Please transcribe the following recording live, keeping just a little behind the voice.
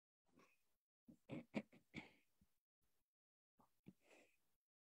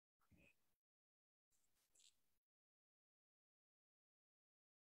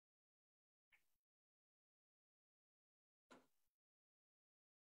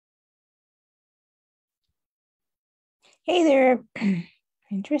Hey there.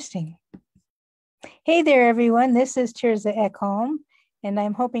 Interesting. Hey there, everyone. This is Terza Ekholm, and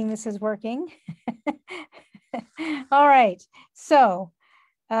I'm hoping this is working. All right. So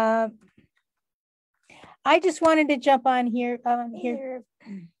uh, I just wanted to jump on here.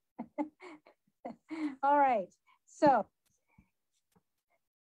 All right. So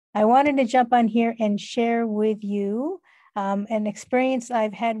I wanted to jump on here and share with you an experience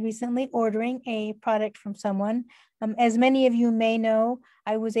I've had recently ordering a product from someone. As many of you may know,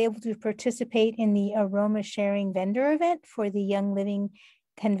 I was able to participate in the aroma sharing vendor event for the Young Living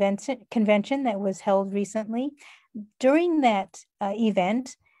convention that was held recently. During that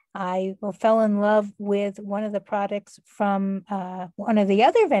event, I fell in love with one of the products from one of the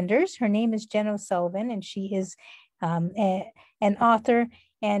other vendors. Her name is Jen O'Sullivan, and she is an author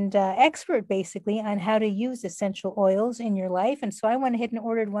and expert basically on how to use essential oils in your life. And so I went ahead and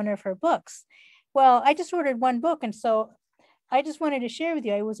ordered one of her books. Well, I just ordered one book. And so I just wanted to share with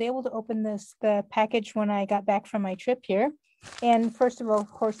you, I was able to open the package when I got back from my trip here. And first of all,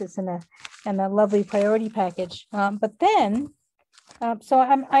 of course, it's in a lovely priority package. But then,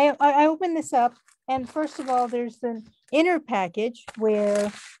 I opened this up, and first of all, there's the inner package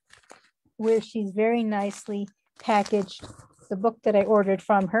where she's very nicely packaged the book that I ordered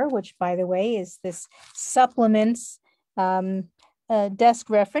from her, which, by the way, is this Supplements Desk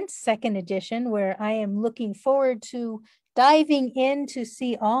Reference, second edition, where I am looking forward to diving in to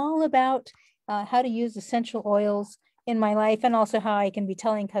see all about how to use essential oils in my life, and also how I can be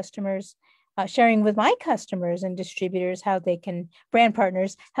telling customers, sharing with my customers and distributors how they can, brand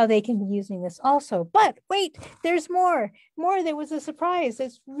partners, how they can be using this also. But wait, there's more. There was a surprise.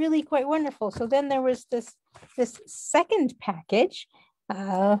 It's really quite wonderful. So then there was this second package,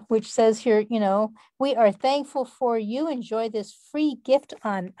 which says here, we are thankful for you. Enjoy this free gift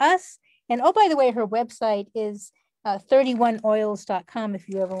on us. And oh, by the way, her website is 31oils.com if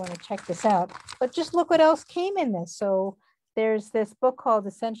you ever want to check this out. But just look what else came in this. So there's this book called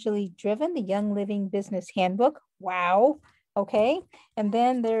Essentially Driven, the Young Living Business Handbook. Wow. Okay. And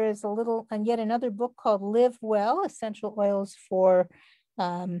then there is yet another book called Live Well, Essential Oils for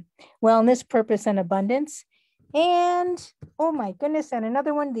Wellness, Purpose, and Abundance. And oh my goodness, and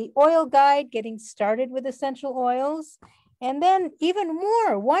another one, The Oil Guide, Getting Started with Essential Oils. And then even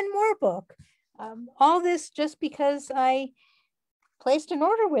more, one more book. All this just because I placed an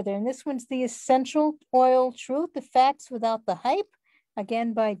order with her. And this one's The Essential Oil Truth, the Facts Without the Hype,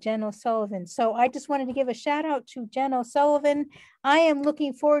 again by Jen O'Sullivan. So I just wanted to give a shout out to Jen O'Sullivan. I am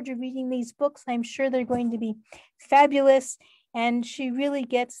looking forward to reading these books. I'm sure they're going to be fabulous. And she really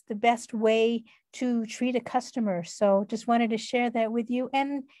gets the best way to treat a customer. So just wanted to share that with you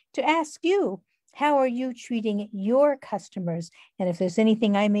and to ask you, how are you treating your customers? And if there's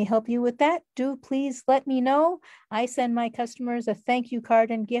anything I may help you with that, do please let me know. I send my customers a thank you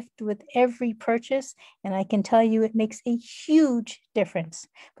card and gift with every purchase, and I can tell you it makes a huge difference.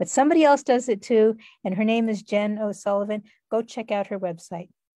 But somebody else does it too, and her name is Jen O'Sullivan. Go check out her website.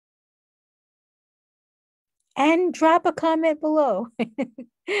 And drop a comment below.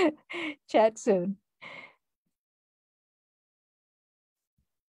 Chat soon.